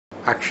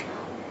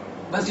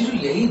Action. बस जीजू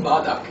यही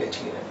बात आपकी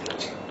अच्छी नहीं लगती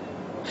मुझे।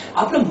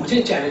 आपने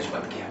मुझे चैलेंज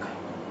मत किया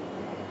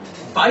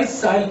करो।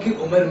 22 साल की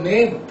उम्र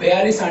में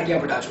 42 आंटियां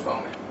पटा चुका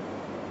हूं मैं,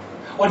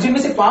 और जिनमें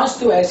से 5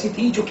 तो ऐसी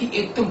थी जो कि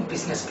एकदम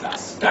business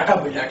class, Tata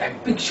Birla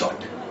type big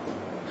shot,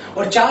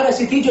 और 4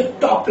 ऐसी थी जो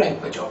टॉप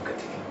रैंक में जॉब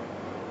करती थी,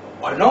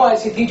 और 9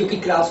 ऐसी थी जो कि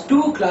क्लास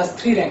 2 क्लास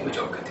 3 रैंक में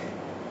जॉब करती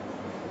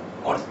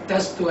थी, और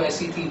 10 तो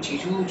ऐसी थी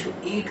जीजू जो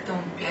एकदम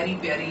प्यारी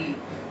प्यारी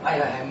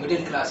आया है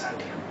मिडिल क्लास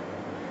आंटियां,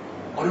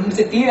 और उनमें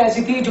से 3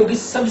 ऐसी थी जो कि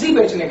सब्जी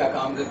बेचने का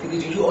काम करती थी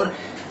जीजू, और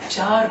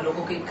 4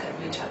 लोगों के घर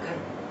में जाकर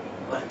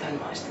बर्तन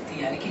मांजती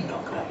थी, यानी कि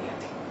नौकरानियां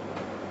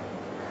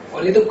थी।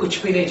 और ये तो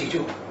कुछ भी नहीं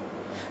जीजू,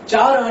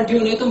 4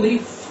 आंटियों ने तो मेरी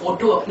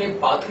फोटो अपने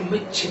बाथरूम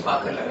में छिपा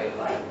कर लगाई,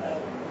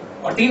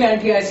 और 3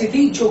 आंटियां ऐसी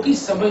थी जो कि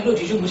समझ लो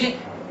जीजू मुझे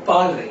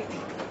पाल रही थी।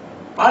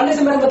 पालने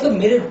से मेरा मतलब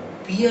मेरे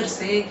बियर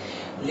से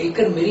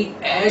लेकर मेरी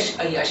ऐश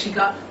अय्याशी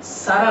का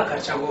सारा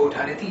खर्चा वो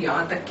उठा रही थी,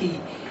 यहां तक कि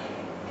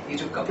ये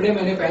जो कपड़े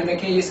मैंने पहन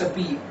रखे हैं ये सब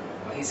भी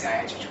वहीं से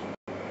आया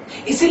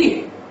जीजू।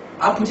 इसीलिए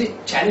आप मुझे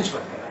चैलेंज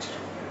मत करना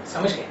जीजू,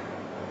 समझ गए?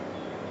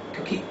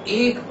 क्योंकि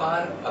एक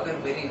बार अगर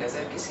मेरी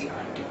नजर किसी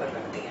आंटी पर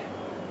लगती है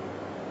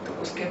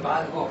तो उसके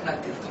बाद वो अपना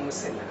दिल तो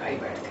मुझसे लगा ही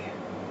बैठती है।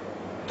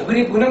 तो फिर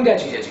ये पूनम क्या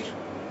चीज है जीजू?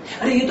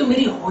 अरे ये तो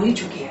मेरी हो ही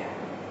चुकी है।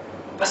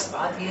 बस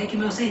बात यह है कि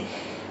मैं उसे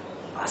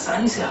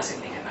आसानी से हासिल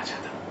नहीं करना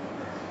चाहता,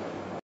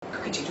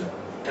 क्योंकि जीजू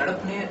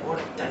तड़पने और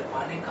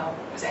तड़पाने का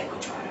मजा ही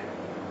कुछ और है।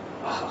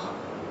 आहा,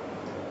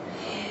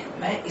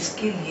 मैं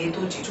इसके लिए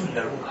तो जीजू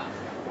लड़ूंगा,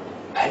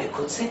 पहले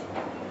खुद से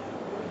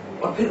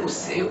और फिर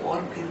उससे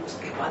और फिर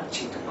उसके बाद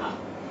जीतूंगा।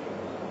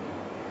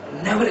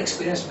 नेवर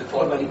एक्सपीरियंस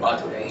बिफोर वाली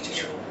बात हो रही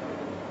जीजू।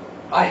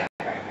 आया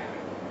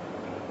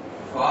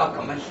वाह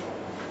कमल,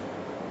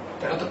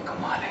 तेरा तो